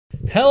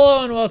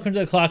Hello and welcome to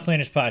the Clock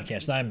Cleaners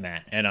Podcast. I'm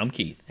Matt. And I'm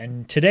Keith.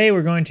 And today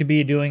we're going to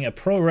be doing a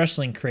pro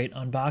wrestling crate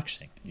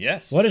unboxing.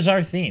 Yes. What is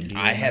our theme? Do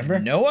you remember?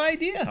 have no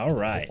idea. All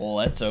right. Well,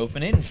 let's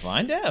open it and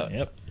find out.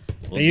 Yep.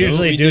 We'll They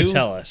usually do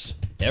tell us.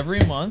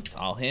 Every month,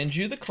 I'll hand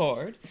you the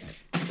card.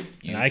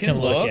 You And I can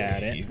look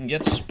at it. You can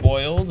get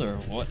spoiled or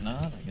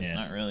whatnot. I guess Yeah.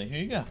 not really. Here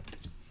you go.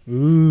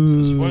 Ooh.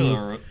 So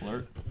spoiler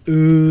alert.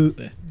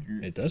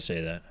 It does say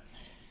that.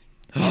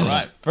 All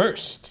right.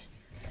 First,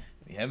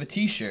 we have a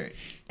T-shirt,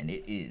 and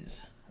it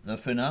is the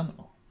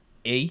phenomenal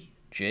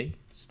AJ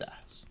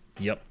Styles.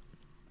 Yep.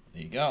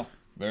 There you go.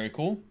 Very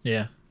cool.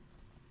 Yeah.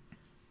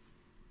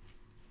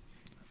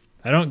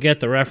 I don't get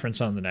the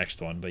reference on the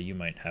next one, but you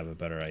might have a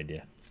better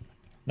idea.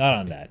 Not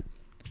on that.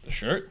 The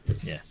shirt.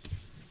 Yeah.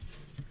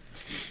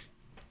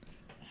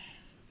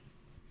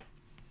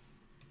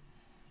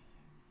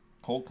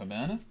 Colt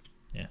Cabana.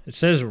 Yeah. It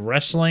says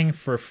wrestling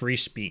for free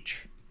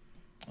speech.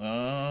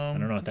 I Um,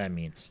 don't know what that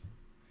means.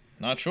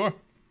 Not sure.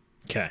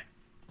 Okay.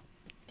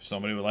 If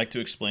somebody would like to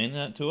explain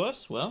that to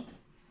us, well,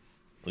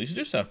 please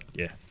do so.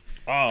 Yeah.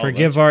 Oh,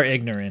 Forgive our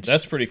ignorance.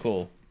 That's pretty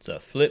cool. It's a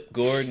Flip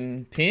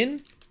Gordon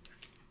pin.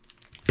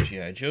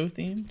 G.I. Joe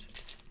themed.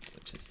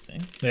 That's his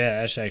thing.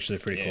 Yeah, that's actually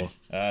pretty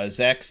cool.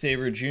 Zach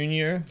Sabre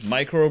Jr.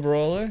 Micro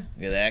Brawler.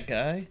 Look at that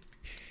guy.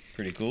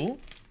 Pretty cool.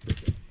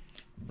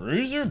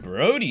 Bruiser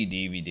Brody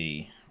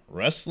DVD.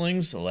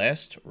 Wrestling's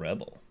Last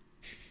Rebel.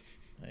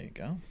 There you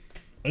go.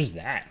 What is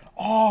that?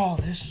 Oh,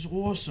 this is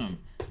awesome.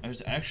 I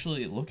was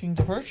actually looking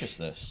to purchase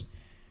this.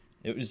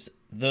 It was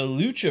the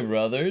Lucha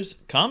Brothers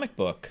comic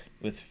book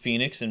with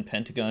Fenix and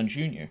Pentagon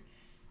Jr.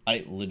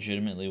 I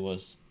legitimately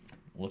was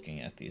looking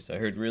at these. I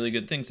heard really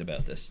good things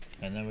about this.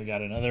 And then we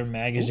got another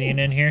magazine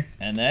in here.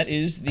 And that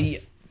is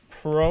the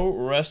Pro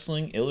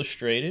Wrestling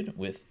Illustrated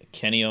with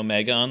Kenny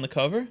Omega on the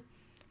cover.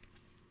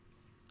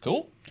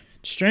 Cool.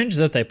 Strange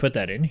that they put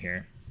that in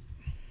here.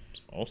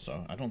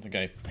 Also, I don't think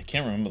I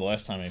can't remember the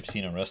last time I've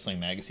seen a wrestling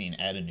magazine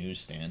at a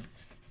newsstand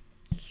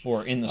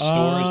or in the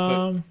stores,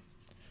 but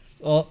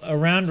well,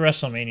 around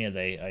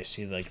WrestleMania, I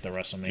see like the do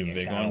WrestleMania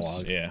big catalog.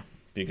 ones. Yeah,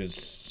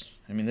 because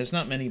I mean, there's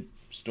not many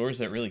stores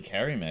that really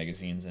carry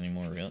magazines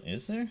anymore. Really,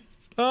 is there?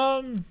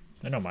 I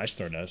know my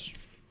store does.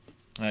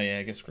 Oh yeah,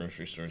 I guess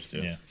grocery stores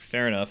do. Yeah.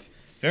 Fair enough.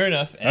 Fair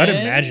enough. I'd And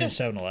imagine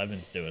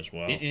 7-Elevens do as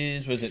well. it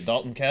is. Was it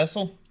Dalton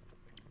Castle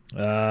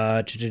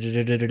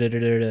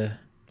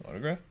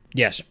Autograph?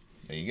 Yes,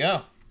 There you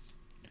go.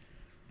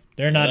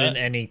 they're not that. in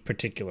any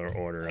particular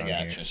order I on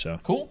gotcha. here. So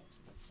Cool.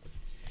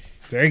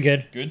 very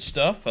good. Good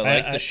stuff. I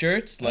like the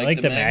shirts. I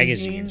like the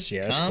magazines. magazines.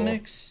 Yeah, that's cool.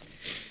 comics.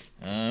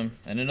 And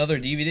another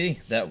DVD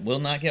that will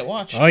not get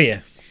watched. Oh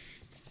yeah,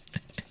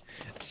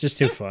 it's just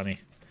too funny.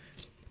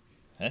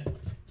 Hey.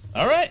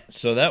 All right.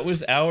 So that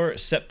was our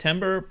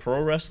September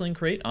Pro Wrestling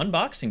Crate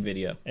unboxing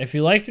video. If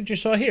you liked what you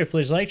saw here,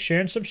 please like, share,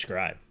 and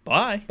subscribe.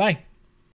 Bye. Bye.